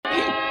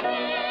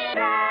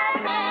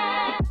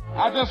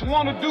I just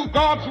want to do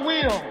God's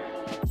will.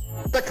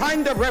 The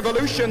kind of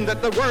revolution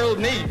that the world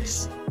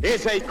needs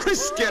is a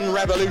Christian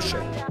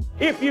revolution.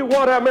 If you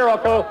want a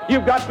miracle,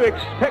 you've got to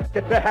expect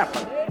it to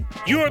happen.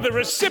 You are the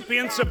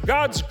recipients of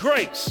God's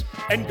grace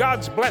and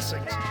God's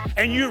blessings,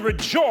 and you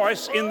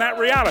rejoice in that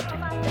reality.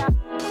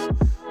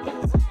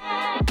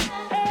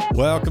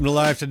 Welcome to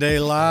Life Today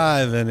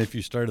Live. And if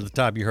you started at the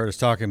top, you heard us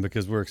talking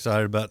because we're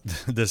excited about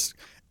this,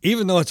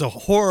 even though it's a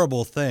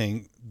horrible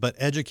thing, but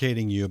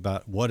educating you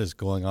about what is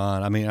going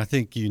on. I mean, I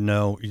think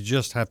you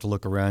just have to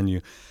look around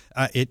you.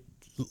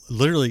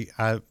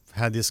 I've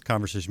had this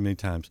conversation many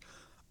times.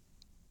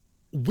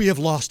 We have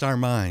lost our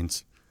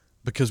minds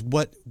because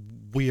what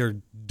we are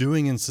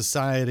doing in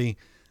society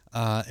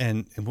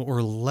and what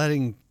we're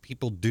letting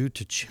people do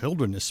to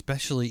children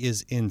especially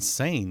is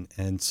insane.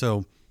 And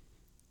so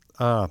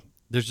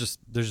there's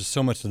just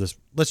so much to this.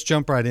 Let's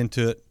jump right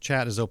into it.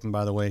 Chat is open,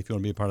 by the way, if you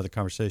want to be a part of the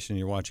conversation and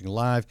you're watching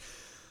live.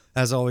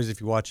 As always, if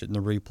you watch it in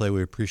the replay,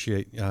 we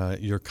appreciate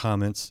your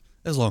comments,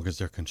 as long as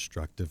they're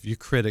constructive. You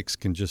critics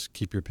can just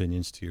keep your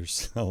opinions to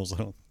yourselves. I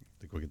don't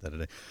think we'll get that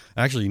today.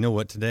 Actually, you know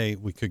what? Today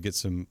we could get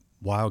some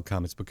wild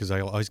comments because I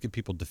always get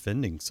people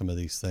defending some of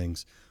these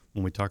things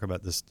when we talk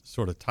about this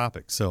sort of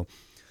topic. So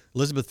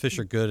Elizabeth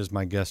Fisher-Good is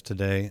my guest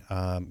today.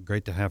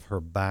 Great to have her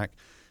back.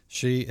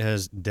 She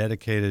has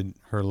dedicated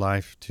her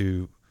life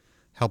to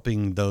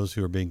helping those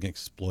who are being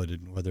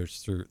exploited, whether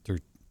it's through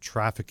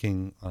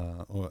trafficking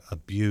or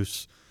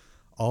abuse,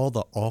 all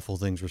the awful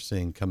things we're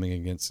seeing coming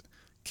against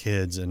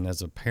kids. And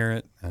as a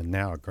parent and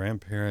now a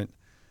grandparent,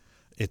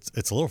 it's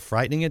a little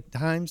frightening at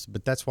times,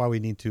 but that's why we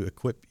need to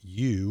equip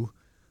you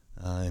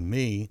and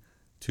me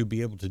to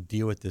be able to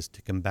deal with this,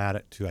 to combat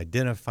it, to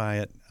identify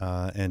it,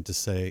 and to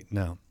say,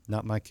 no,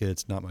 not my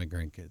kids, not my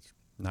grandkids.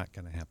 Not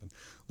going to happen.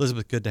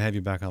 Elizabeth, good to have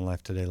you back on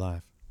Life Today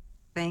Live.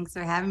 Thanks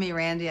for having me,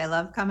 Randy. I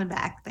love coming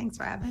back. Thanks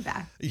for having me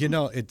back. You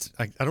know,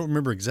 I don't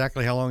remember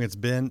exactly how long it's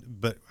been,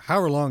 but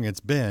however long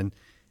it's been,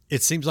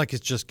 it seems like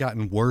it's just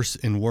gotten worse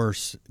and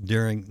worse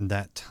during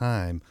that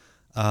time.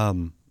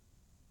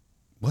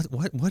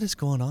 What is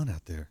going on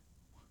out there?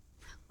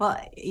 Well,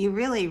 you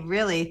really,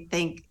 really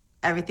think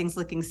everything's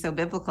looking so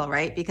biblical,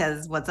 right?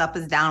 Because what's up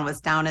is down,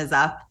 what's down is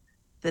up.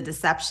 The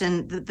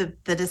deception,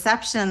 the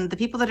deception, the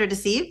people that are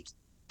deceived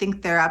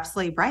think they're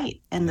absolutely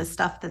right. And the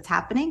stuff that's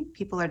happening,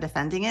 people are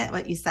defending it,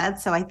 what you said.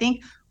 So I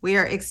think we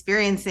are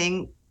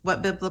experiencing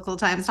what biblical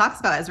times talks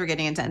about as we're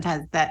getting into end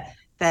times, that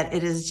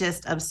it is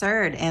just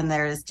absurd. And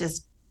there's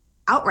just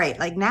outright,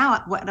 like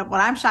now, what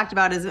I'm shocked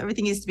about is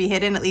everything used to be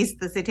hidden. At least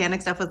the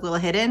satanic stuff was a little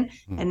hidden.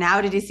 And now,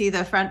 did you see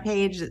the front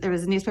page? There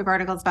was newspaper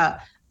articles about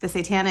the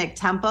Satanic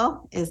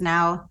Temple is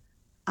now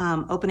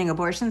opening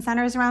abortion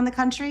centers around the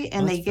country,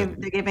 and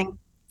they're giving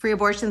free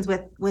abortions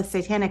with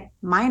satanic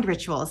mind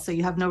rituals, so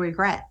you have no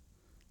regret.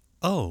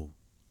 Oh,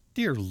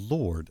 dear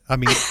Lord. I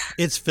mean,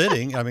 it's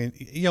fitting. I mean,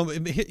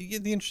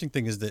 the interesting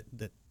thing is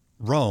that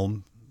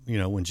Rome,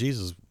 when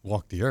Jesus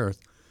walked the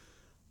earth,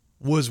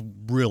 was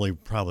really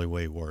probably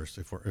way worse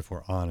if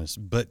we're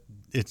honest. But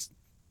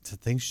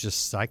things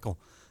just cycle,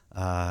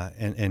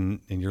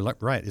 and you're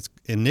right. It's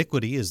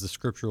iniquity is the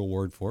scriptural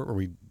word for it,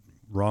 where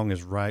wrong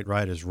is right,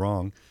 right is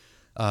wrong.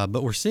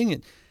 But we're seeing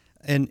it,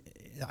 and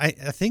I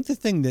think the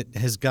thing that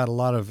has got a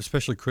lot of,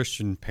 especially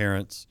Christian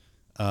parents,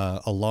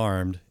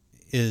 alarmed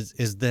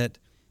is that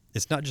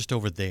it's not just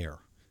over there.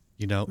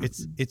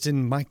 It's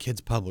in my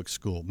kid's public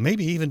school,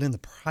 maybe even in the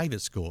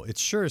private school. It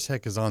sure as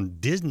heck is on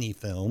Disney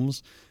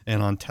films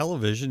and on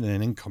television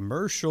and in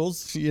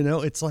commercials.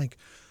 It's like,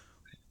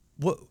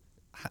 what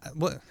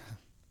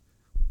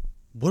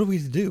do we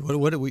do?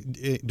 What do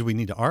we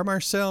need to arm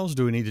ourselves?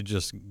 Do we need to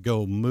just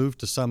go move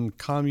to some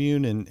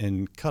commune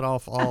and cut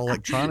off all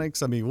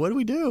electronics? I mean, what do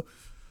we do?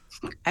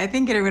 I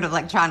think getting rid of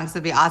electronics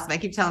would be awesome. I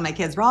keep telling my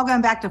kids, we're all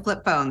going back to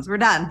flip phones. We're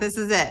done. This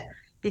is it.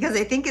 Because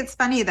I think it's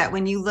funny that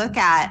when you look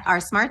at our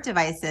smart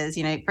devices,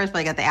 first of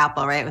all, you got the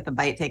Apple, right, with the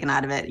bite taken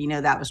out of it.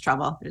 That was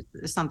trouble.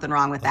 There's something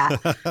wrong with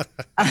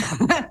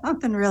that.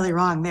 Something really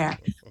wrong there.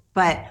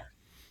 But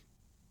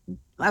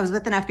I was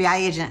with an FBI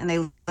agent, and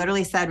they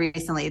literally said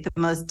recently, the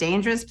most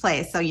dangerous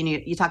place. So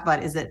you talk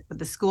about, is it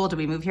the school? Do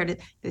we move here?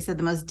 They said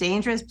the most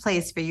dangerous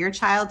place for your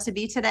child to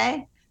be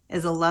today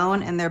is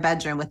alone in their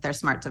bedroom with their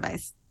smart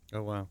device.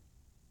 Oh, wow.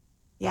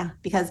 Yeah,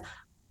 because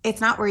it's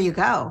not where you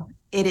go.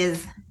 It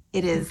is,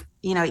 it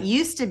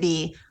used to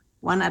be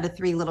 1 out of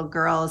 3 little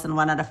girls and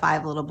 1 out of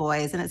 5 little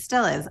boys, and it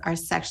still is, are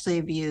sexually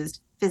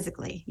abused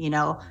physically,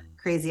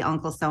 crazy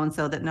uncle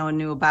so-and-so that no one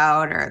knew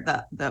about, or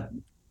the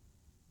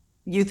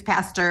youth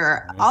pastor,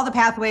 or all the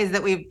pathways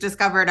that we've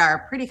discovered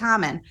are pretty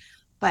common.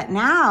 But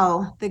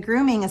now the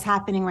grooming is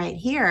happening right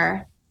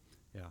here.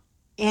 Yeah.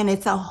 And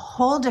it's a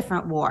whole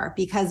different war,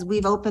 because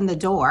we've opened the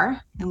door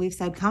and we've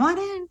said, come on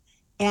in.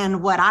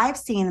 And what I've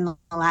seen in the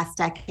last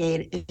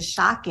decade is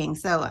shocking.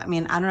 So, I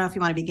mean, I don't know if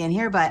you want to begin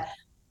here, but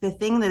the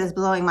thing that is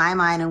blowing my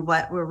mind and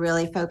what we're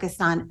really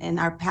focused on in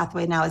our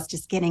pathway now is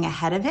just getting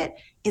ahead of it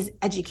is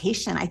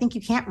education. I think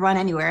you can't run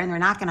anywhere, and they're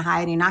not going to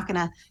hide. You're not going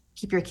to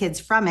keep your kids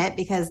from it,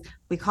 because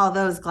we call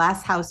those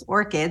glass house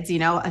orchids.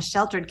 A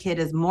sheltered kid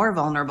is more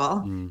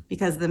vulnerable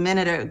because the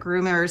minute a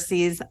groomer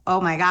sees,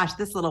 oh my gosh,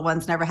 this little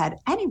one's never had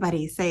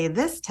anybody say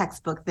this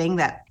textbook thing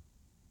that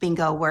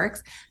bingo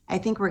works. I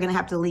think we're going to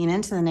have to lean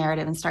into the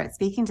narrative and start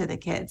speaking to the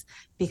kids,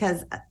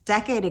 because a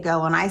decade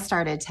ago when I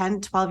started,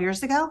 10, 12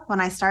 years ago when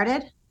I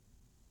started,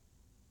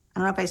 I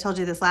don't know if I told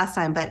you this last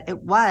time, but it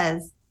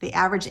was the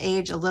average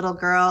age a little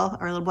girl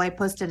or a little boy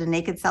posted a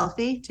naked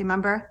selfie. Do you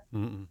remember?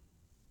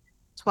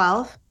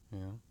 12. Yeah.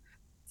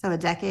 So a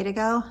decade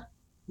ago.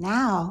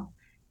 Now,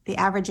 the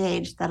average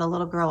age that a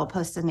little girl will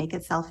post a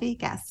naked selfie,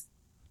 guess?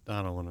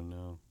 I don't want to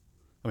know.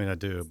 I mean, I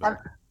do, but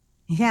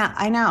yeah,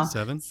 I know.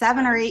 7?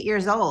 7 or 8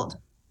 years old.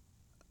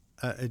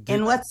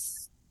 And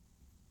what's?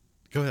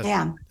 Go ahead.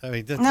 Yeah. I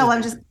mean, that's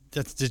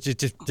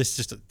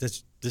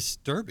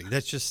disturbing.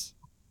 That's just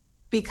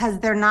because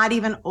they're not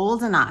even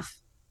old enough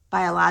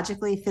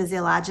biologically,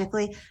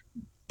 physiologically.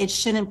 It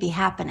shouldn't be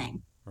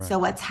happening. Right. So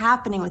what's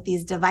happening with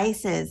these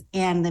devices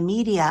and the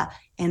media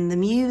and the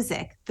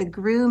music, the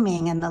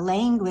grooming and the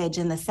language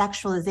and the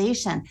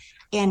sexualization,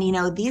 and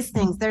these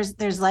things,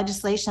 there's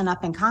legislation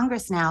up in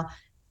Congress now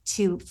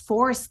to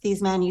force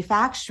these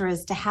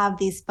manufacturers to have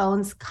these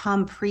phones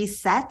come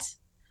preset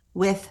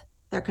with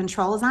their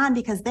controls on,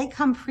 because they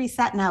come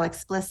preset now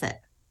explicit.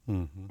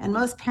 And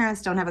most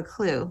parents don't have a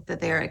clue that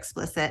they are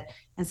explicit.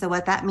 And so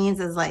what that means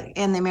is, like,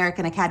 in the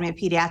American Academy of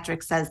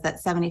Pediatrics says that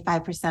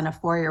 75%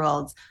 of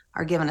 4-year-olds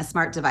are given a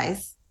smart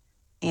device,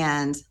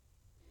 and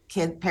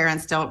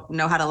parents don't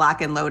know how to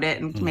lock and load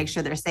it and make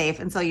sure they're safe.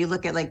 And so you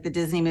look at like the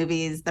Disney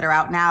movies that are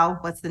out now.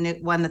 What's the new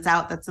one that's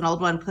out? That's an old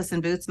one, Puss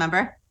in Boots,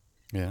 remember?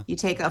 Yeah. You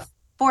take a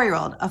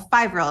 4-year-old, a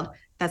 5-year-old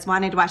that's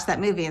wanting to watch that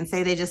movie and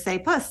say, they just say,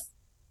 Puss,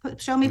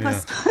 show me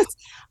Puss.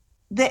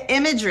 The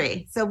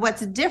imagery. So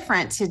what's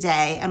different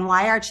today and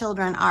why our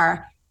children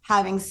are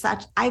having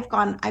such,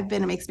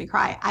 it makes me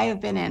cry. I have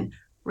been in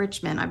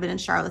Richmond. I've been in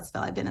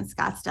Charlottesville. I've been in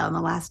Scottsdale in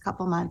the last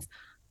couple months.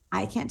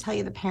 I can't tell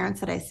you the parents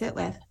that I sit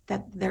with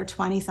that they're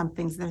 20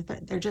 somethings.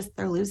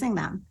 They're losing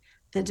them.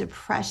 The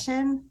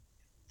depression,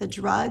 the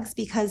drugs,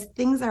 because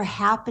things are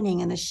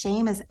happening and the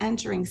shame is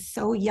entering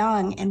so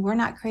young, and we're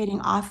not creating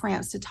off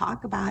ramps to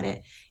talk about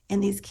it.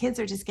 And these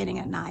kids are just getting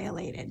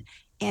annihilated.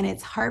 And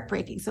it's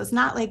heartbreaking. So it's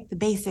not like the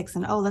basics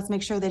and, let's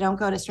make sure they don't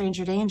go to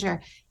stranger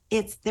danger.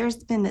 There's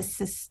been this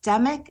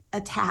systemic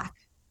attack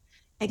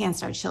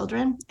against our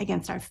children,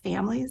 against our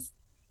families.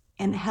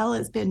 And hell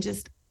has been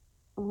just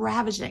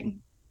ravaging,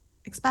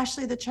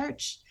 especially the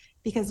church,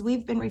 because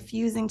we've been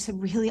refusing to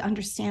really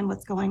understand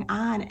what's going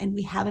on, and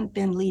we haven't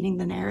been leading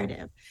the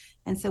narrative.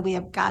 And so we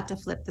have got to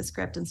flip the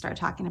script and start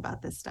talking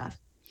about this stuff.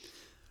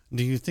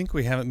 Do you think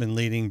we haven't been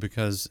leading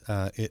because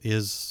it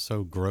is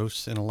so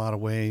gross in a lot of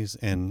ways,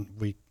 and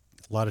a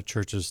lot of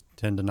churches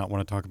tend to not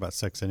want to talk about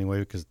sex anyway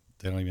because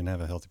they don't even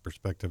have a healthy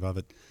perspective of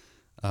it,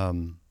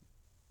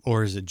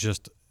 or is it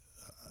just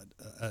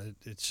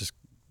it's just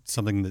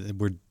something that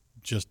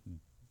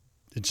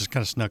it just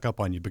kind of snuck up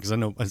on you? Because I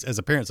know as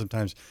a parent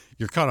sometimes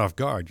you're caught off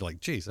guard. You're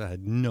like, "Geez, I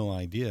had no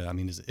idea." I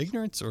mean, is it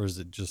ignorance, or is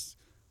it just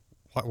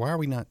why are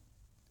we not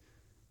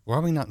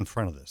in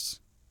front of this?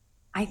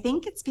 I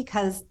think it's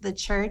because the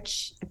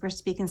church, if we're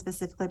speaking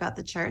specifically about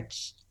the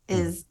church,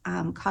 is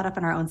caught up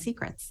in our own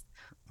secrets.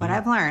 What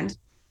I've learned,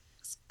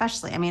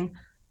 especially, I mean,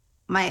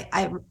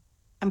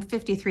 I'm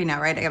 53 now,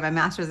 right? I got my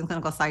master's in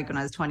clinical psych when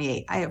I was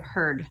 28. I have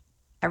heard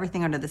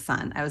everything under the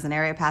sun. I was an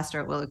area pastor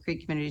at Willow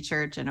Creek Community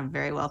Church in a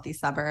very wealthy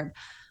suburb.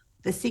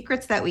 The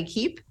secrets that we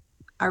keep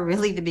are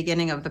really the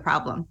beginning of the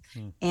problem.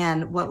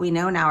 And what we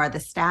know now are the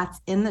stats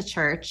in the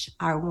church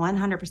are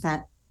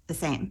 100% the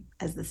same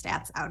as the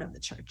stats out of the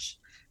church.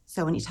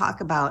 So when you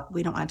talk about,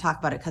 we don't want to talk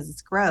about it because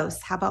it's gross.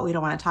 How about we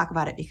don't want to talk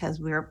about it because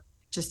we're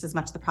just as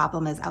much the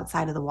problem as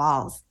outside of the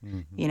walls?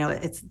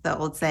 It's the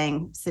old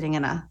saying, sitting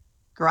in a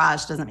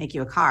garage doesn't make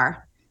you a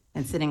car,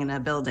 and sitting in a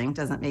building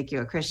doesn't make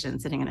you a Christian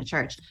sitting in a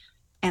church.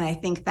 And I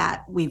think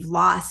that we've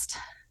lost,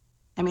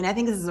 I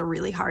think this is a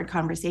really hard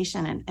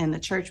conversation. And the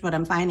church, what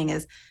I'm finding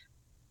is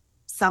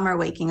some are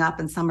waking up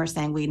and some are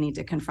saying, we need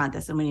to confront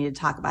this and we need to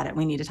talk about it.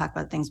 We need to talk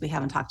about things we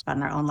haven't talked about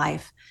in our own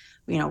life.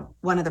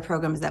 One of the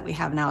programs that we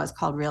have now is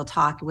called Real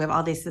Talk. We have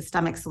all these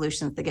systemic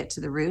solutions that get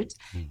to the root.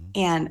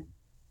 And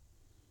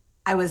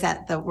I was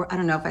at I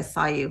don't know if I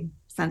saw you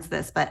since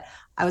this, but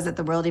I was at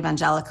the World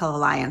Evangelical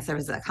Alliance. There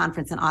was a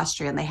conference in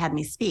Austria, and they had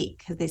me speak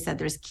because they said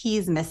there's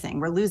keys missing.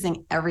 We're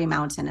losing every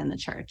mountain in the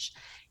church.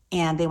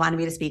 And they wanted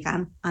me to speak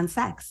on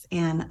sex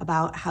and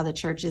about how the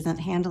church isn't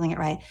handling it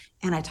right.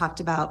 And I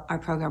talked about our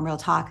program, Real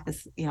Talk,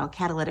 this,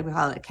 catalytic, we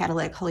call it a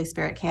catalytic Holy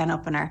Spirit can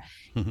opener.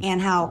 And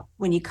how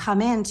when you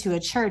come into a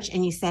church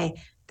and you say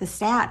the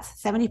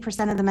stats,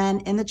 70% of the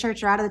men in the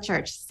church are out of the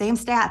church, same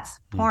stats,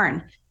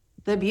 porn,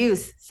 the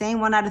abuse, same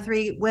 1 out of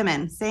 3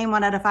 women, same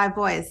 1 out of 5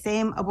 boys,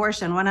 same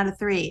abortion, 1 out of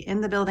 3 in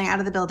the building, out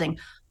of the building.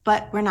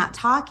 But we're not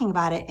talking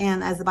about it.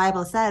 And as the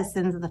Bible says,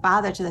 sins of the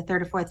father to the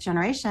 3rd or 4th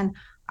generation,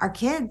 our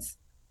kids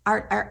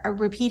are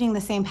repeating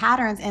the same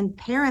patterns. And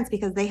parents,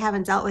 because they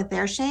haven't dealt with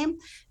their shame,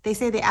 they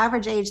say the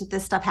average age that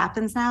this stuff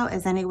happens now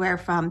is anywhere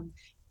from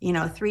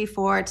 3,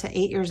 4 to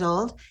 8 years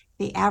old.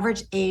 The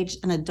average age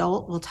an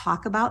adult will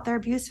talk about their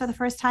abuse for the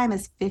first time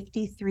is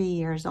 53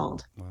 years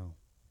old. Wow.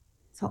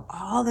 So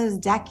all those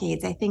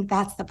decades, I think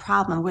that's the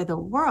problem where the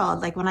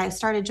world, like when I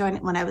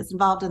was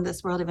involved in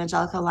this World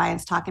Evangelical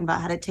Alliance talking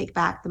about how to take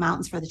back the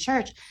mountains for the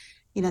church,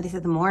 they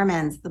said the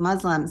Mormons, the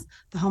Muslims,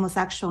 the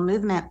homosexual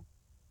movement,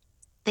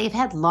 they've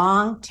had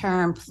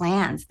long-term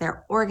plans.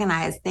 They're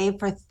organized. They,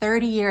 for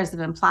 30 years, have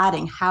been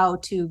plotting how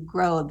to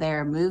grow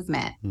their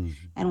movement. Mm-hmm.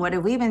 And what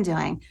have we been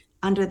doing?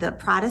 Under the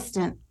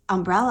Protestant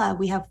umbrella,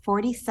 we have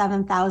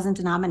 47,000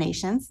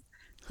 denominations.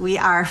 We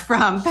are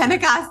from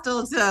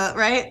Pentecostal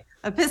to,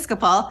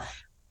 Episcopal,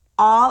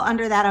 all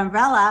under that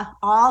umbrella,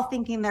 all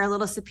thinking they're a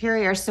little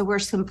superior. So we're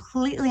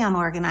completely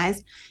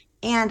unorganized.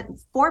 And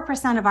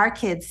 4% of our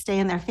kids stay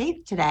in their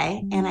faith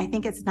today. And I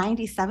think it's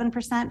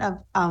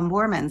 97% of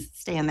Mormons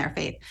stay in their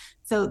faith.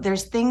 So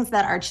there's things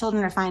that our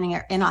children are finding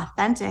are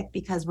inauthentic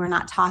because we're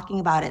not talking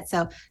about it.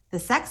 So the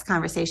sex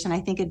conversation, I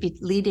think, would be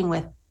leading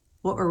with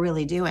what we're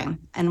really doing.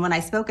 And when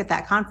I spoke at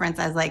that conference,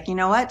 I was like, you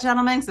know what,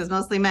 gentlemen, because it's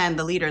mostly men,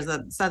 the leaders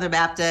of Southern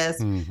Baptist,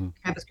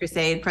 Campus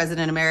Crusade,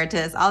 President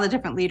Emeritus, all the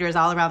different leaders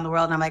all around the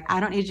world. And I'm like, I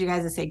don't need you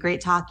guys to say,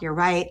 great talk, you're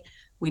right.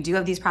 We do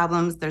have these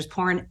problems. There's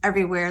porn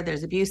everywhere.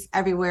 There's abuse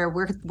everywhere.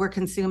 We're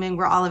consuming.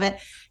 We're all of it.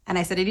 And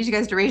I said, I need you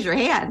guys to raise your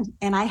hand.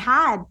 And I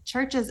had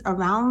churches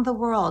around the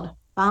world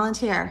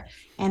volunteer.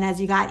 And as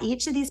you got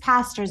each of these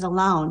pastors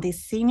alone,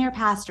 these senior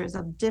pastors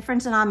of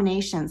different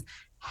denominations,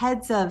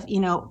 heads of,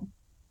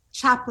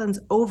 chaplains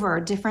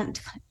over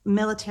different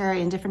military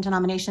and different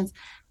denominations,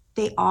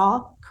 they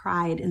all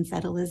cried and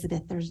said,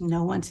 Elizabeth, there's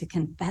no one to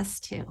confess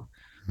to.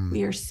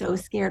 We are so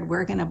scared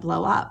we're going to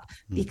blow up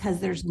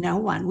because there's no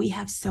one. We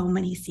have so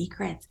many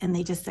secrets. And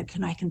they just said,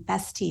 can I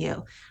confess to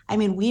you? I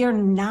mean, we are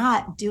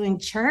not doing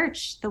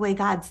church the way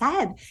God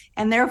said.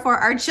 And therefore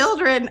our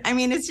children,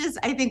 it's just,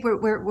 I think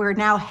we're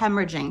now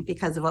hemorrhaging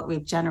because of what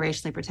we've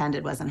generationally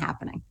pretended wasn't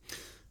happening.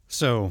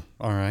 So,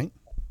 all right.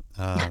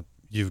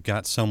 You've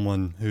got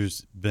someone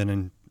who's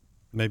been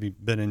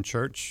in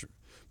church.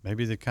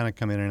 Maybe they kind of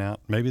come in and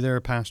out. Maybe they're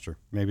a pastor.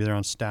 Maybe they're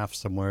on staff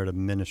somewhere at a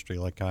ministry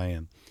like I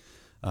am.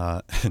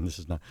 And this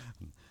is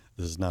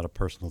not a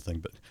personal thing,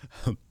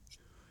 but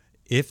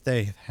if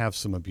they have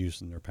some abuse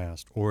in their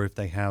past, or if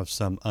they have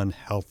some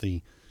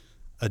unhealthy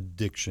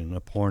addiction, a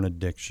porn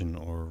addiction,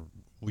 or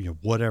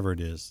whatever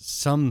it is,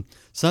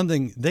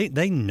 something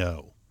they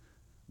know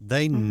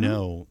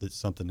that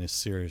something is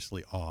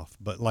seriously off.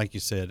 But like you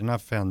said, and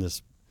I've found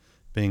this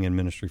being in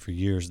ministry for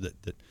years,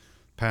 that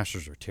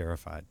pastors are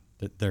terrified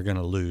that they're going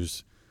to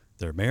lose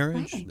their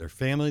marriage, their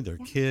family, their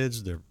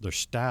kids, their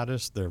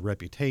status, their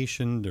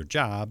reputation, their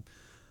job.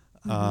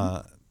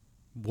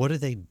 What do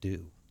they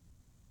do?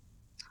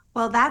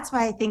 Well, that's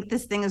why I think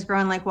this thing is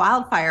growing like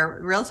wildfire,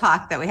 real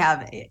talk that we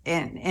have.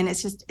 And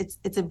it's just,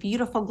 it's a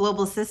beautiful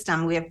global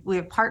system. We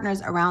have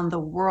partners around the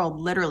world,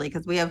 literally,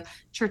 because we have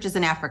churches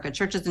in Africa,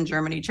 churches in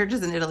Germany,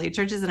 churches in Italy,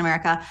 churches in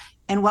America.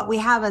 And what we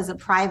have is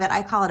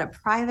I call it a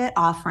private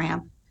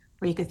off-ramp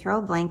where you could throw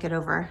a blanket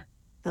over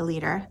the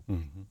leader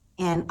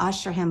and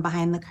usher him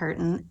behind the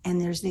curtain.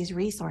 And there's these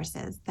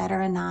resources that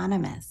are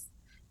anonymous.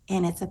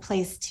 And it's a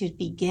place to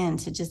begin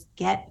to just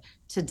get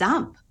to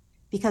dump.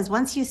 Because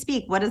once you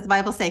speak, what does the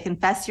Bible say?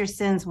 Confess your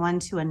sins one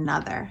to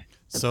another.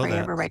 The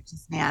prayer of a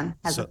righteous man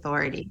has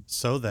authority.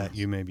 So that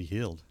you may be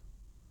healed.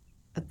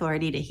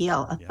 Authority to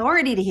heal.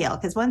 Authority to heal.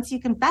 Because once you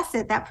confess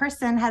it, that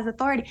person has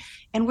authority.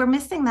 And we're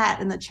missing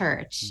that in the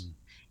church.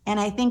 And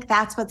I think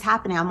that's what's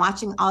happening. I'm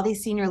watching all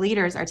these senior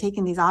leaders are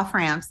taking these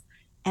off-ramps,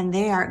 and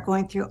they are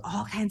going through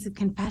all kinds of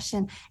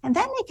confession. And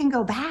then they can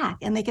go back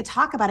and they could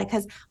talk about it,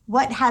 because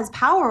what has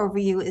power over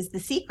you is the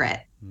secret.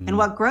 And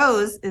what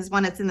grows is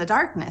when it's in the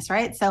darkness,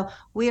 right? So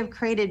we have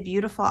created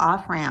beautiful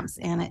off-ramps,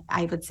 and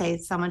I would say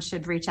someone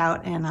should reach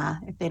out and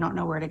if they don't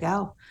know where to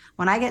go.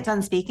 When I get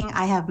done speaking,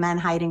 I have men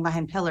hiding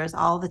behind pillars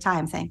all the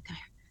time saying, come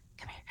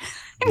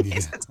here.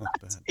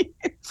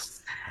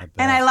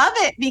 And I love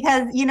it,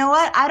 because you know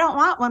what? I don't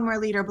want one more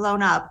leader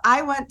blown up.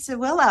 I went to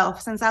Willow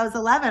since I was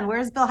 11.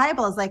 Where's Bill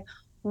Hybels? It's like,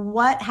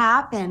 what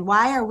happened?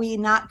 Why are we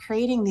not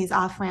creating these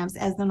off-ramps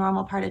as the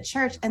normal part of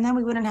church? And then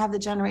we wouldn't have the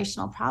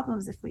generational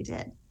problems if we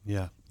did.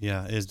 Yeah.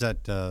 Is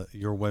that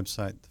your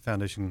website,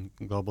 Foundation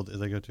Global, that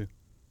they go to?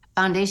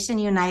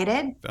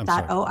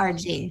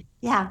 FoundationUnited.org.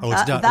 Yeah. Oh,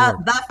 it's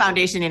the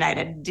Foundation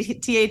United,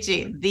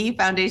 THE,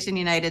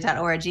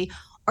 thefoundationunited.org.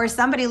 Or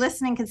somebody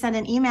listening can send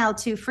an email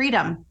to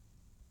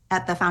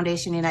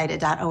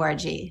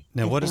freedom@thefoundationunited.org.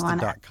 Now, what is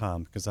the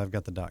 .com? Because I've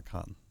got the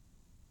 .com.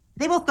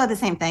 They both go the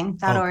same thing,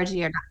 .org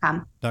or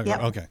 .com.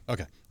 Yep.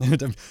 Okay.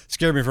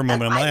 Scared me for a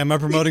moment. Am I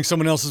promoting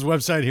someone else's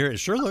website here?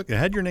 Sure, look, it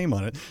had your name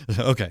on it.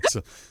 Okay,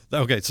 so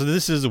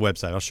this is the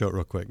website. I'll show it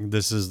real quick.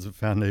 This is the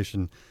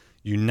Foundation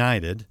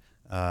United,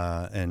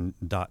 and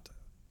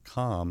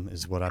 .com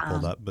is what I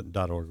pulled up, but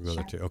 .org will go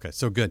there too. Okay,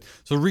 so good.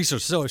 So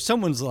research. So if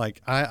someone's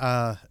like,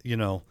 I'm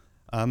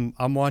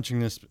watching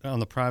this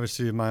on the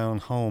privacy of my own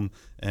home,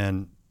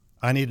 and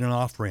I need an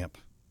off-ramp,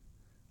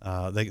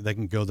 they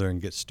can go there and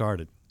get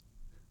started.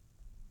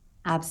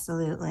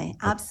 Absolutely.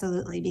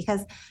 Absolutely.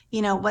 Because,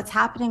 what's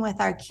happening with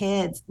our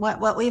kids,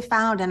 what we've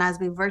found, and as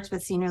we've worked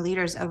with senior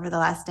leaders over the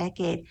last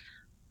decade,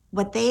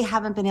 what they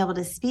haven't been able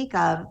to speak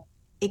of,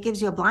 it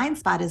gives you a blind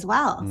spot as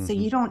well. So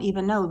you don't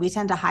even know. We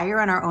tend to hire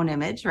in our own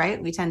image,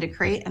 right? We tend to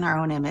create in our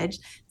own image.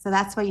 So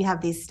that's why you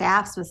have these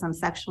staffs with some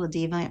sexual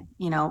deviant,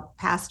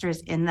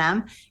 pastors in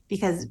them,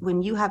 because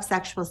when you have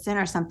sexual sin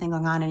or something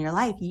going on in your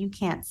life, you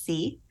can't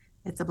see.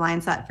 It's a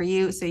blind spot for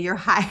you. So you're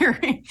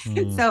hiring.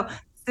 So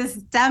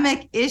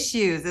systemic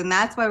issues. And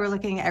that's why we're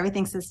looking at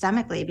everything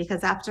systemically,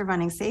 because after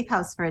running Safe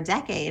House for a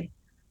decade,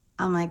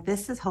 I'm like,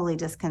 this is holy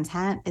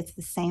discontent. It's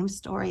the same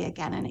story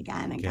again and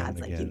again. And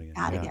God's like, you've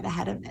got to get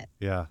ahead of it.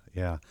 Yeah,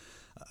 yeah.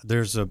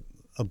 There's a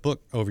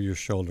book over your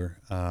shoulder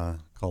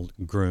called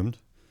Groomed,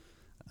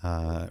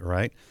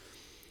 right?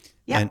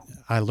 Yeah. And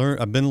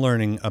I've been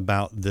learning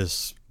about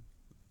this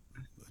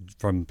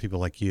from people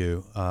like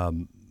you.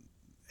 And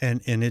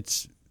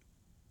it's,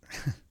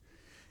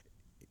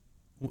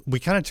 we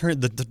kind of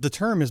turn, the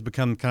term has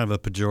become kind of a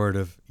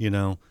pejorative,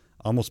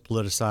 almost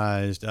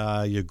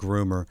politicized, you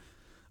groomer.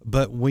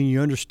 But when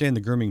you understand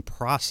the grooming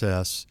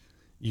process,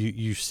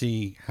 you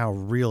see how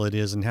real it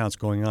is and how it's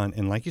going on.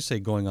 And like you say,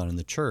 going on in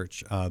the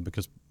church,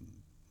 because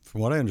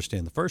from what I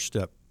understand, the first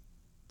step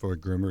for a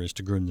groomer is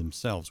to groom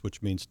themselves,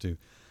 which means to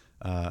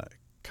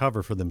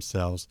cover for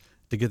themselves,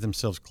 to get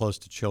themselves close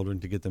to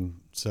children, to get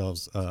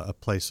themselves a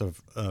place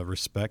of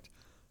respect.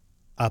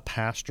 A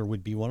pastor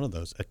would be one of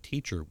those. A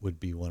teacher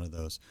would be one of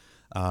those.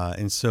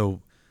 And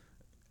so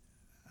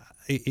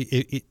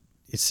it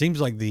seems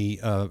like the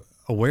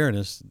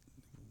awareness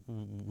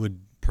would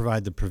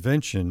provide the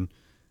prevention,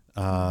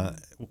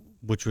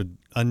 which would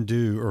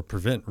undo or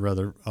prevent,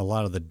 rather, a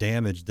lot of the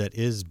damage that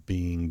is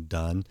being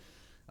done.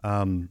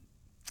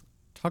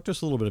 Talk to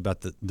us a little bit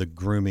about the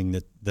grooming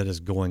that is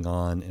going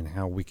on and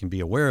how we can be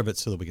aware of it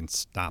so that we can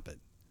stop it.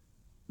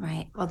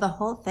 Right. Well, the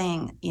whole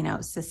thing,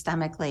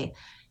 systemically,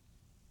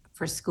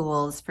 for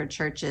schools, for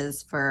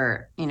churches,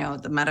 for,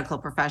 the medical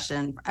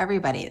profession, for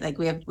everybody, like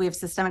we have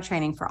systemic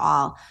training for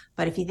all.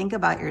 But if you think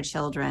about your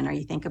children or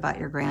you think about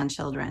your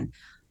grandchildren,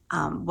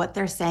 what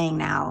they're saying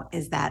now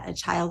is that a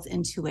child's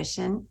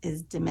intuition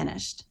is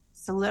diminished.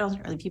 So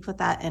literally, if you put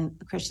that in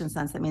a Christian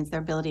sense, that means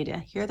their ability to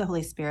hear the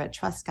Holy Spirit,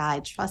 trust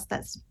God, trust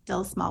that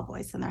still small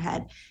voice in their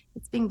head.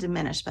 It's being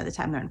diminished by the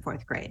time they're in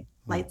fourth grade.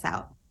 Lights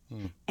out.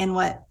 And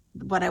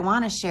what I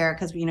want to share,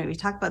 because we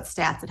talk about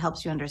stats, it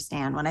helps you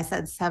understand. When I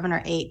said 7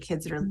 or 8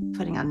 kids that are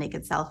putting on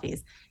naked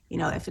selfies,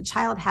 if a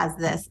child has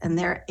this and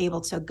they're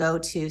able to go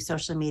to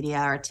social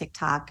media or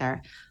TikTok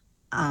or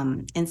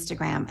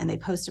Instagram and they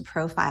post a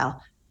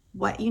profile,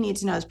 what you need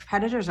to know is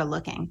predators are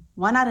looking.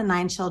 1 out of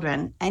 9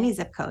 children, any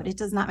zip code, it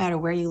does not matter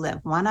where you live,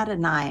 1 out of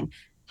 9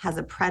 has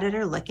a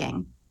predator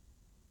looking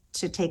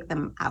to take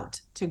them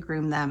out, to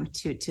groom them,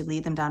 to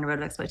lead them down a road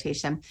of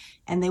exploitation.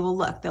 And they'll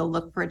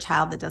look for a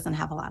child that doesn't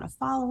have a lot of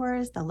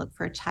followers. They'll look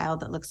for a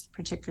child that looks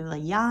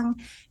particularly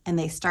young. And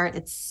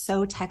it's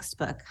so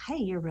textbook. Hey,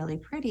 you're really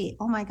pretty.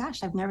 Oh my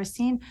gosh, I've never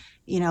seen,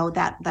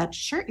 that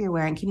shirt you're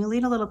wearing. Can you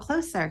lean a little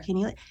closer?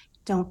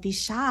 Don't be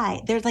shy.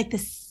 There's like the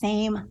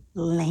same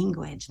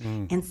language.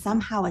 And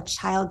somehow a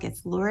child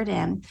gets lured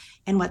in.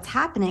 And what's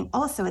happening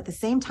also at the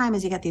same time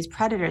as you get these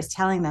predators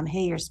telling them,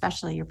 hey, you're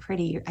special, you're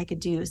pretty, I could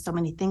do so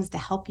many things to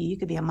help you. You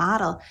could be a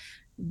model.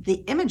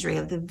 The imagery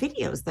of the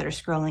videos that are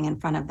scrolling in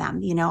front of them.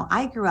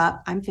 I grew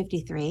up, I'm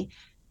 53,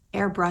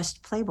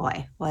 airbrushed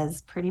Playboy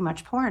was pretty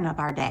much porn of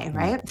our day,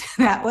 right?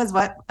 That was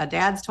what a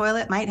dad's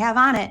toilet might have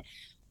on it.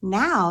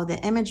 Now the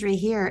imagery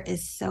here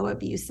is so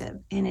abusive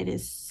and it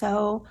is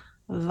so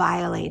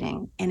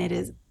violating, and it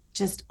is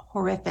just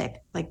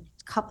horrific. Like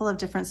a couple of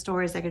different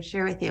stories I could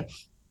share with you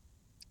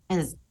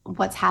is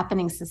what's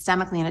happening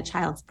systemically in a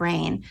child's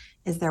brain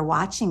is they're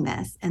watching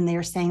this and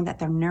they're saying that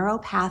their neural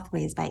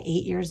pathways by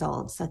 8 years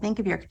old. So think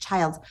of your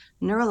child's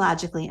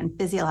neurologically and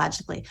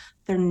physiologically,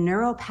 their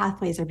neural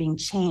pathways are being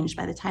changed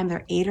by the time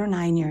they're 8 or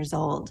 9 years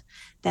old,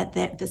 that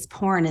this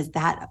porn is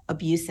that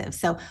abusive.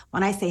 So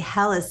when I say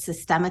hell is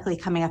systemically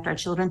coming after our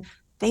children,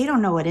 they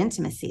don't know what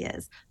intimacy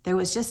is. There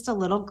was just a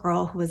little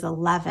girl who was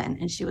 11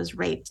 and she was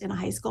raped in a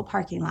high school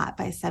parking lot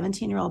by a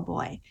 17-year-old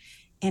boy.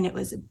 And it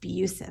was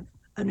abusive,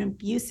 an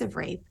abusive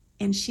rape.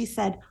 And she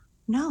said,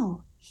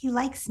 no, he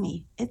likes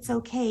me. It's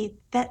okay.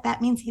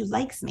 That means he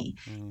likes me.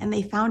 And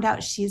they found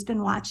out she's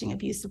been watching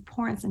abusive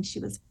porn since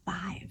she was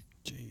 5.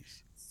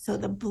 Jeez. So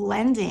the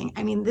blending,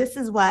 this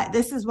is why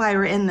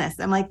we're in this.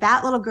 I'm like,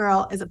 that little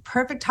girl is a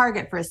perfect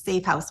target for a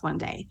safe house one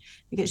day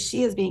because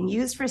she is being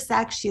used for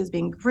sex. She is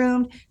being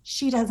groomed.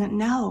 She doesn't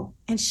know.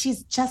 And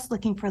she's just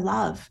looking for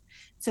love.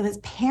 So as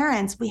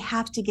parents, we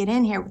have to get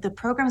in here. The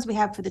programs we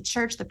have for the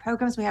church, the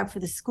programs we have for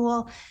the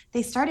school,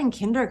 they start in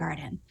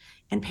kindergarten.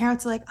 And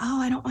parents are like,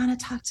 oh, I don't want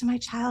to talk to my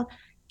child.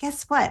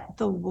 Guess what?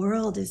 The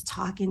world is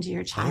talking to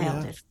your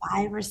child at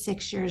 5 or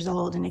 6 years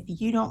old. And if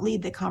you don't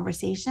lead the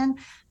conversation,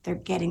 they're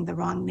getting the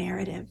wrong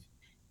narrative.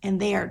 and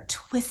they are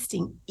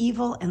twisting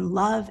evil and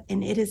love.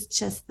 And it is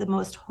just the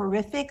most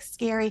horrific,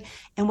 scary.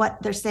 And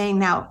what they're saying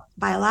now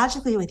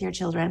biologically with your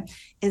children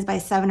is by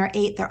 7 or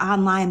 8, they're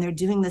online, they're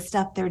doing this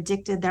stuff, they're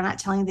addicted, they're not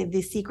telling you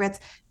these secrets.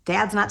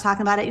 Dad's not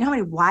talking about it. You know how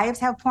many wives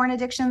have porn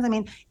addictions? I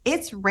mean,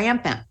 it's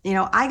rampant. You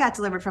know, I got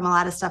delivered from a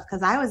lot of stuff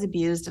because I was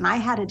abused and I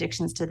had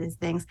addictions to these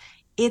things.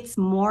 It's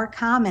more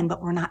common,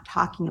 but we're not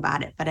talking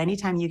about it. But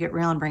anytime you get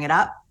real and bring it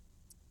up,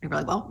 you're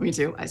like, well, me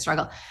too, I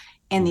struggle.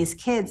 And these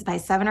kids by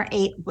 7 or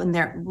 8, when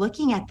they're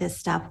looking at this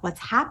stuff, what's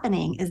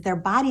happening is their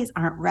bodies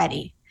aren't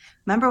ready.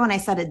 Remember when I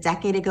said a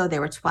decade ago, they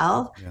were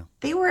 12? Yeah.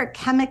 They were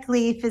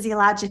chemically,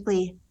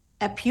 physiologically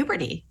at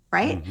puberty,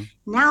 right? Mm-hmm.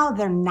 Now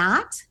they're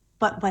not,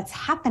 but what's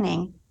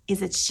happening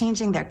is it's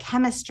changing their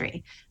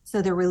chemistry.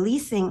 So they're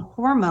releasing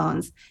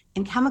hormones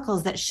and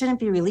chemicals that shouldn't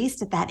be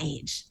released at that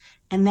age.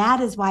 And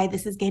that is why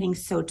this is getting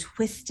so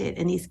twisted.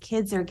 And these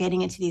kids are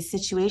getting into these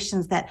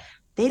situations that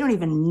they don't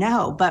even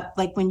know. But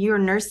like when you're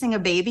nursing a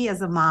baby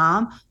as a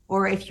mom,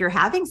 or if you're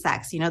having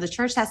sex, you know, the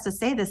church has to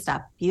say this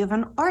stuff. You have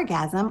an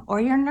orgasm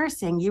or you're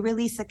nursing, you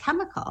release a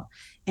chemical,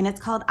 and it's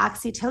called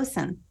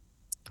oxytocin.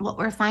 What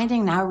we're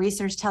finding now,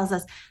 research tells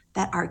us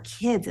that our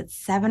kids at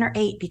 7 or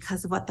 8,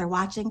 because of what they're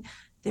watching,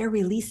 they're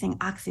releasing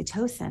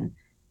oxytocin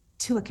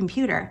to a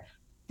computer.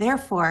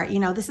 Therefore, you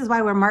know, this is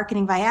why we're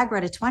marketing Viagra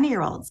to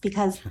 20-year-olds,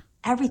 because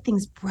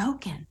everything's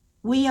broken.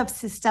 We have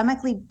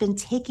systemically been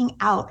taking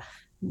out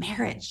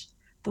marriage.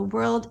 The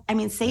world, I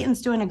mean,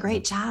 Satan's doing a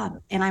great job.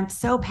 And I'm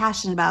so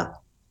passionate about,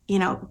 you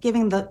know,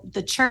 giving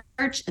the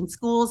church and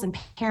schools and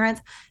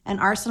parents an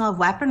arsenal of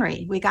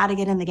weaponry. We got to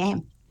get in the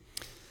game.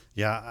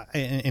 Yeah.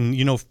 And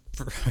you know,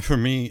 for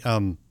me,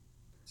 you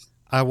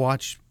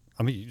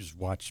just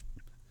watch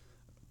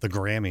the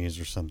Grammys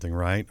or something,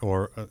 right?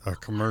 Or a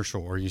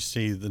commercial, or you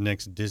see the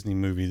next Disney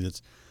movie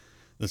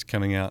that's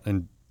coming out.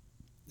 And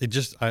it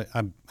just,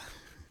 I'm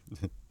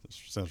it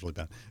sounds really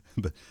bad,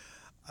 but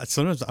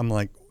sometimes I'm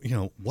like, you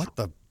know,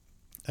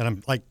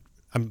 and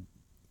I'm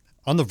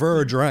on the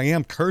verge, or I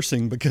am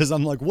cursing, because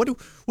I'm like, what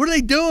are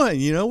they doing?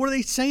 You know, what are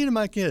they saying to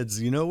my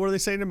kids? You know, what are they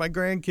saying to my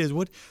grandkids?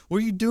 What are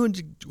you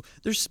doing?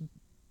 There's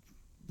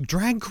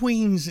drag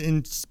queens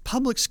in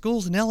public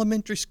schools and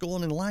elementary school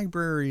and in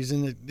libraries,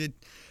 and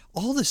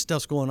all this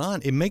stuff's going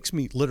on. It makes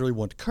me literally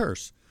want to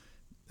curse.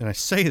 And I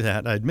say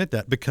that, I admit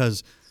that,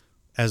 because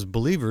as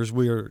believers,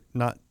 we are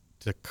not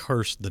to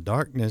curse the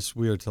darkness.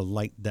 We are to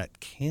light that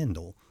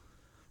candle.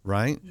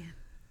 Right? Yeah.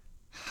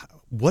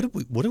 What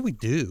do we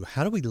do?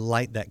 How do we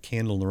light that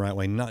candle in the right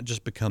way? Not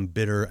just become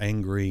bitter,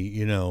 angry,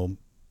 you know,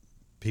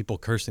 people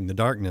cursing the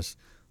darkness.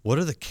 What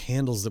are the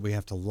candles that we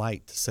have to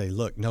light to say,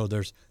 look, no,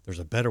 there's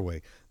a better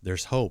way.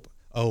 There's hope.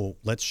 Oh,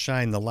 let's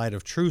shine the light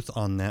of truth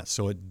on that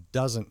so it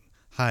doesn't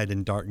hide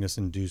in darkness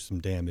and do some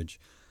damage.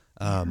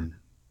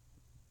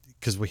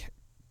 Because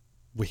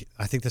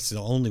I think that's the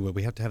only way.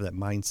 We have to have that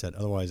mindset.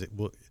 Otherwise,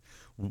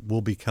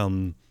 we'll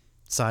become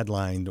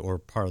sidelined or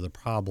part of the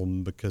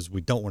problem, because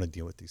we don't want to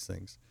deal with these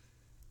things.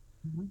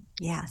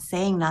 Yeah.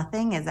 Saying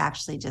nothing is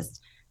actually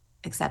just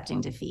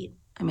accepting defeat.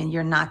 I mean,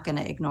 you're not going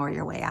to ignore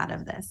your way out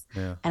of this.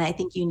 Yeah. And I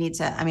think you need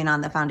to, I mean,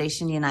 on the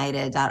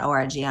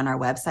foundationunited.org on our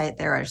website,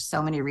 there are so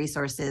many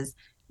resources.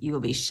 You will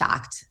be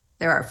shocked.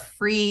 There are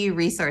free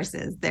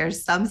resources.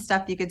 There's some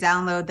stuff you could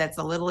download that's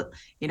a little,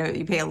 you know,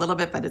 you pay a little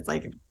bit, but it's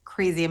like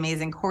crazy,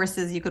 amazing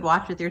courses you could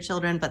watch with your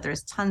children, but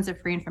there's tons of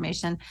free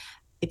information.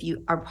 If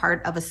you are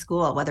part of a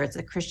school, whether it's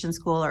a Christian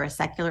school or a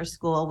secular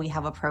school, we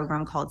have a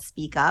program called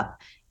Speak Up.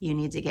 You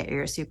need to get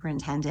your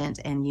superintendent,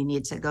 and you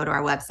need to go to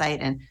our website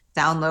and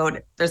download.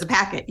 There's a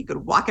packet. You could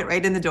walk it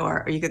right in the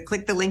door, or you could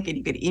click the link and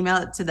you could email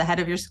it to the head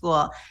of your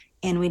school.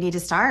 And we need to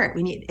start.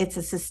 It's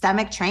a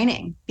systemic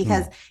training,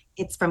 because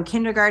it's from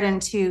kindergarten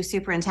to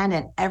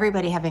superintendent,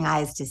 everybody having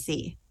eyes to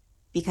see.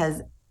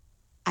 Because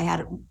I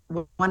had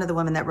one of the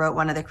women that wrote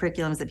one of the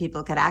curriculums that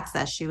people could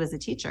access. She was a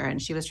teacher,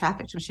 and she was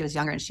trafficked when she was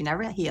younger, and she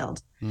never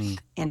healed.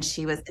 And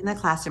she was in the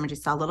classroom, and she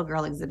saw a little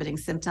girl exhibiting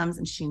symptoms,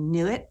 and she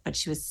knew it, but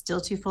she was still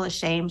too full of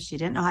shame. She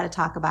didn't know how to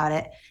talk about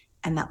it.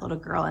 And that little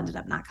girl ended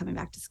up not coming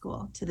back to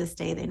school. To this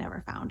day, they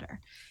never found her.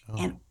 Oh.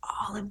 And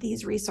all of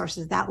these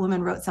resources, that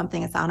woman wrote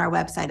something, it's on our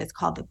website. It's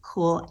called the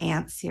Cool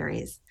Ant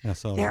series.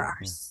 There are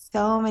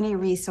so many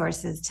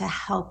resources to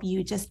help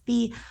you just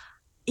be,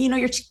 you know,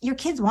 your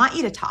kids want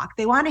you to talk.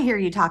 They want to hear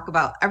you talk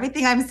about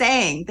everything I'm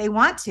saying. They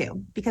want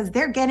to, because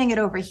they're getting it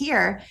over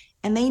here,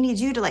 and they need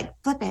you to like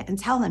flip it and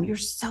tell them you're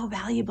so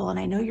valuable. And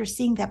I know you're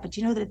seeing that, but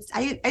you know that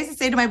I used to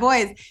say to my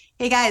boys,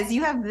 hey guys,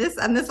 you have this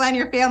on this side of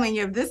your family, and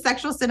you have this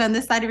sexual sin on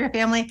this side of your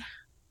family.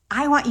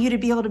 I want you to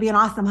be able to be an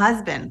awesome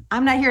husband.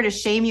 I'm not here to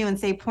shame you and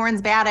say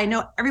porn's bad. I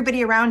know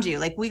everybody around you,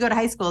 like we go to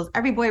high schools,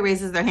 every boy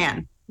raises their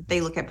hand if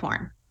they look at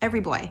porn.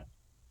 Every boy.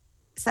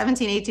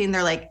 17, 18,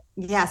 they're like,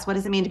 yes, what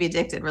does it mean to be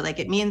addicted? We're like,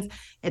 it means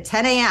at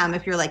 10 a.m.,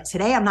 if you're like,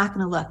 today I'm not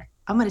going to look,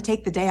 I'm going to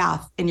take the day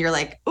off. And you're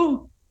like,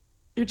 oh,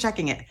 you're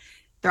checking it.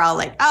 they're all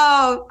like,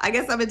 oh, I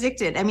guess I'm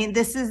addicted. I mean,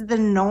 this is the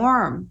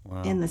norm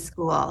in the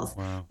schools.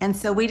 Wow. And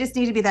so we just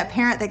need to be that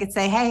parent that could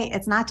say, hey,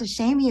 it's not to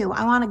shame you.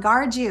 I want to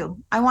guard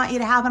you. I want you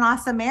to have an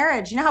awesome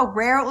marriage. You know how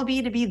rare it will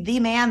be to be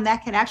the man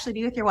that can actually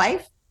be with your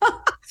wife?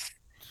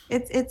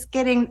 It's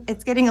getting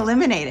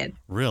eliminated.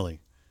 Really?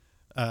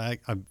 I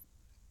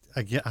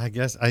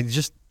guess I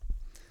just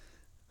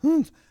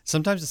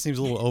sometimes it seems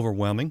a little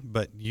overwhelming,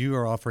 but you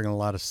are offering a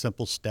lot of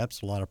simple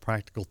steps, a lot of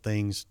practical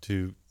things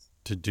to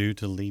do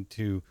to lead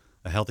to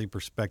a healthy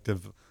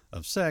perspective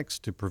of sex,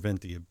 to prevent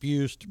the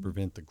abuse, to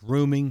prevent the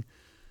grooming.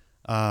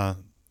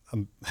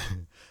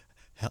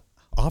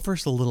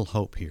 Offers a little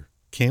hope here.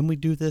 Can we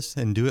do this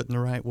and do it in the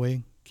right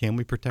way? Can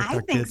we protect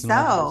our kids? I think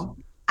so.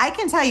 I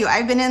can tell you,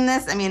 I've been in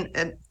this,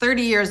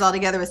 30 years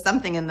altogether with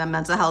something in the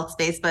mental health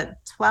space,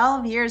 but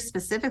 12 years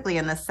specifically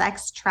in the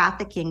sex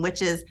trafficking,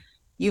 which is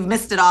you've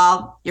missed it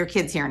all. Your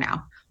kid's here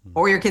now,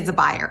 or your kid's a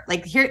buyer.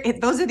 Like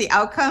those are the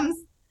outcomes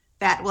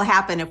that will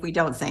happen if we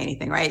don't say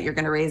anything, right? You're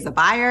going to raise a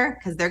buyer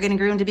because they're going to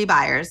groom to be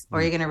buyers,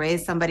 or you're going to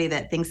raise somebody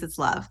that thinks it's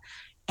love.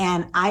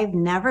 And I've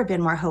never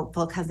been more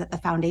hopeful because at the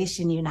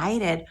Foundation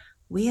United,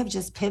 we have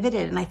just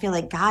pivoted. And I feel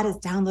like God has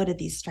downloaded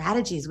these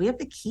strategies. We have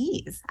the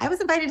keys. I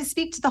was invited to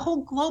speak to the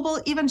whole global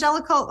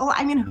evangelical.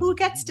 Who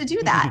gets to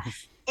do that?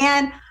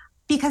 And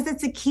because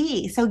it's a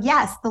key. So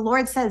yes, the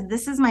Lord says,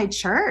 this is my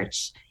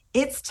church.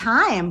 It's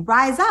time.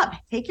 Rise up.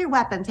 Take your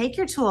weapon. Take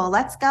your tool.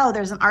 Let's go.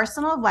 There's an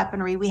arsenal of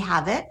weaponry. We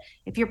have it.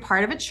 If you're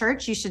part of a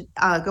church, you should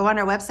go on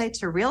our website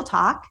to Real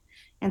Talk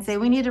and say,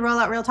 we need to roll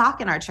out Real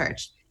Talk in our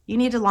church. You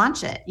need to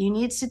launch it. You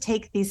need to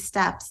take these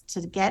steps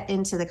to get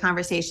into the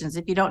conversations.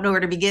 If you don't know where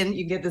to begin,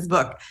 you get this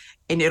book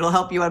and it'll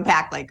help you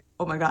unpack like,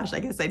 oh my gosh, I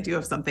guess I do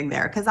have something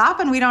there. Because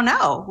often we don't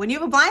know. When you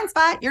have a blind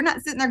spot, you're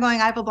not sitting there going,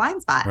 I have a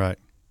blind spot. Right.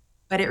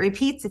 But it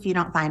repeats if you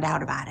don't find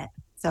out about it.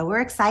 So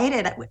we're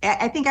excited.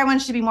 I think everyone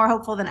should be more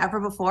hopeful than ever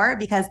before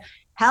because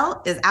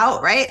hell is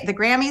out, right? The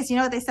Grammys, you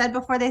know what they said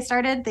before they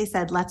started? They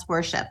said, let's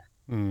worship.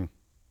 And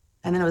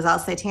then it was all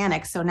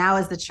satanic. So now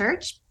as the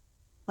church,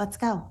 let's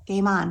go.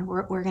 Game on.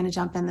 We're going to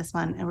jump in this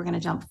one and we're going to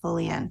jump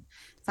fully in.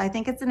 So I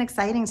think it's an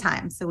exciting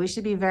time. So we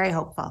should be very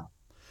hopeful.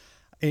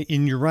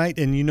 And you're right.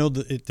 And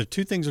the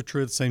two things are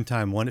true at the same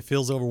time. One, it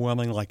feels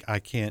overwhelming, like I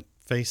can't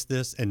face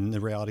this. And the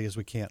reality is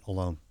we can't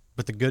alone.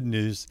 But the good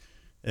news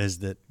is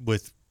that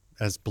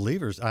as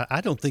believers,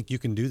 I don't think you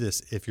can do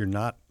this if you're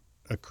not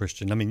a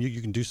Christian. I mean,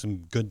 you can do some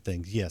good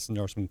things, yes, and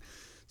there are some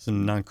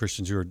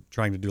non-Christians who are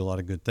trying to do a lot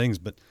of good things.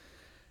 But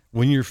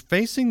when you're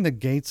facing the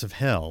gates of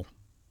hell,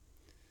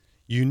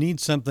 you need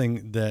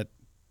something that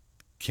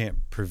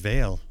can't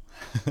prevail,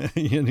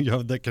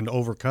 that can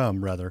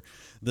overcome, rather,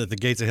 that the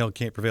gates of hell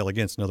can't prevail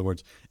against, in other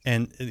words.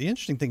 And the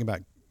interesting thing about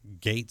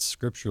gates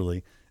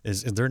scripturally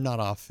is they're not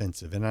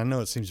offensive. And I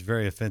know it seems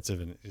very offensive,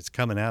 and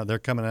they're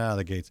coming out of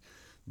the gates.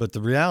 But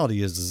the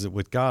reality is that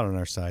with God on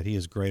our side, he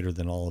is greater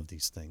than all of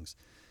these things.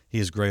 He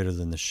is greater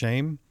than the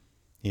shame.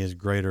 He is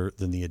greater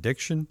than the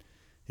addiction.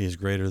 He is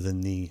greater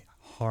than the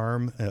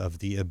harm of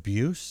the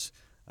abuse.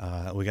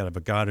 We got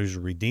a God who's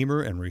a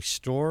redeemer and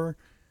restorer.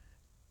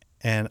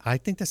 And I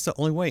think that's the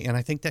only way. And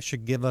I think that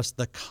should give us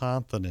the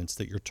confidence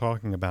that you're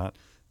talking about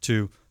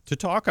to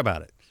talk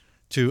about it,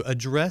 to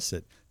address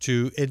it,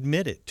 to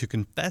admit it, to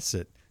confess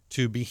it,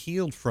 to be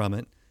healed from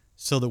it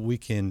so that we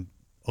can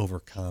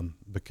overcome.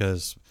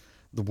 Because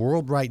the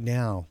world right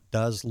now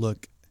does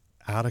look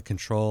out of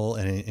control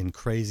and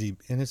crazy,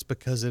 and it's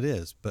because it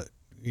is. But,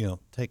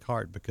 take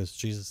heart because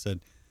Jesus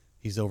said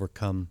he's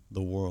overcome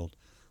the world.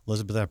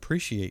 Elizabeth, I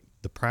appreciate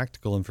the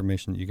practical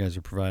information that you guys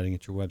are providing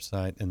at your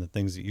website and the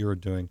things that you're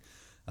doing.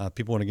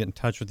 People want to get in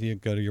touch with you,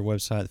 go to your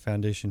website,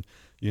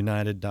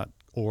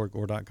 foundationunited.org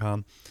or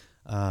 .com.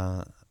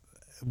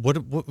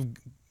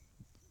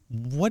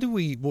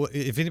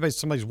 If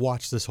somebody's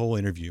watched this whole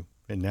interview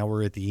and now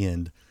we're at the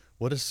end,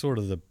 what is sort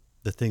of the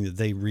thing that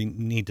they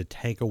need to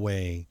take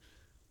away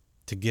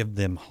to give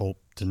them hope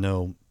to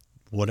know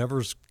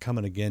whatever's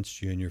coming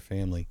against you and your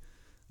family,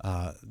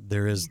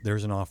 there's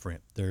an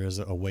off-ramp. There is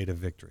a way to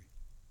victory.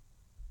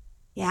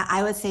 Yeah,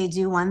 I would say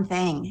do one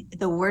thing.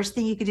 The worst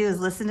thing you could do is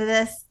listen to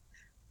this,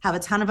 have a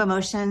ton of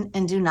emotion,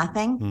 and do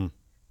nothing.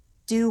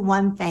 Do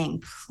one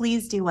thing.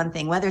 Please do one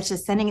thing, whether it's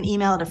just sending an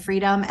email to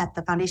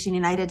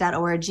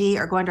freedom@thefoundationunited.org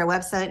or going to our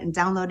website and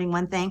downloading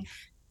one thing.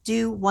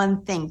 Do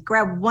one thing.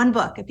 Grab one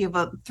book. If you have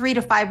a 3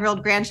 to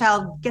 5-year-old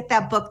grandchild, get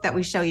that book that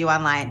we show you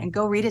online and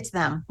go read it to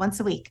them once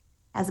a week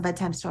as a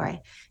bedtime story.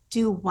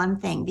 Do one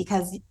thing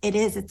because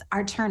it's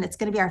our turn. It's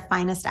going to be our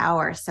finest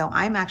hour. So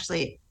I'm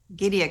actually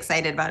giddy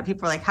excited about it.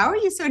 People are like, how are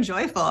you so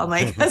joyful? I'm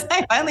like, because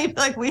I finally feel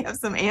like we have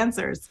some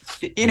answers.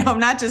 I'm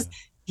not just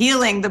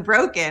healing the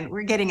broken.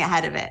 We're getting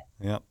ahead of it.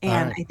 Yep.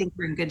 And right. I think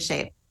we're in good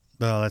shape.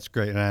 Well, that's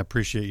great. And I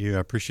appreciate you. I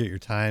appreciate your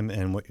time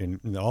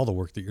and all the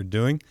work that you're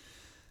doing.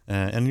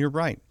 And you're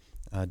right.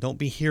 Don't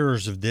be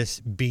hearers of this,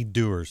 be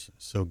doers.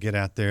 So get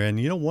out there.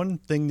 And one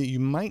thing that you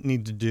might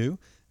need to do,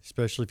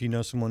 especially if you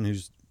know someone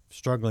who's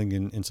struggling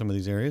in some of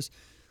these areas,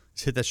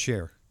 is hit that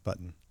share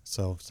button.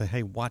 So say,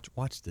 hey, watch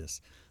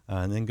this.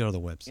 and then go to the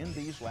website. In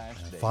these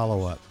last days.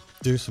 Follow up.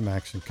 Do some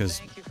action,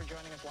 because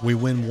we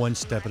win one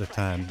step at a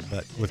time,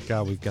 but with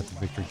God, we've got the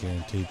victory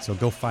guaranteed. So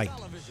go fight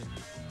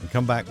and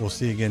come back. We'll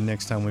see you again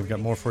next time. We've got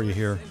more for you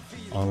here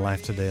on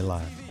Life Today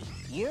Live.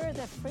 You're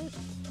the fruit.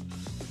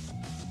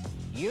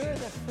 You're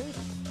the fruit.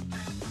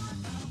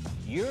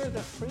 You're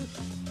the fruit.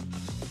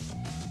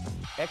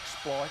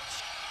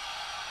 Exploits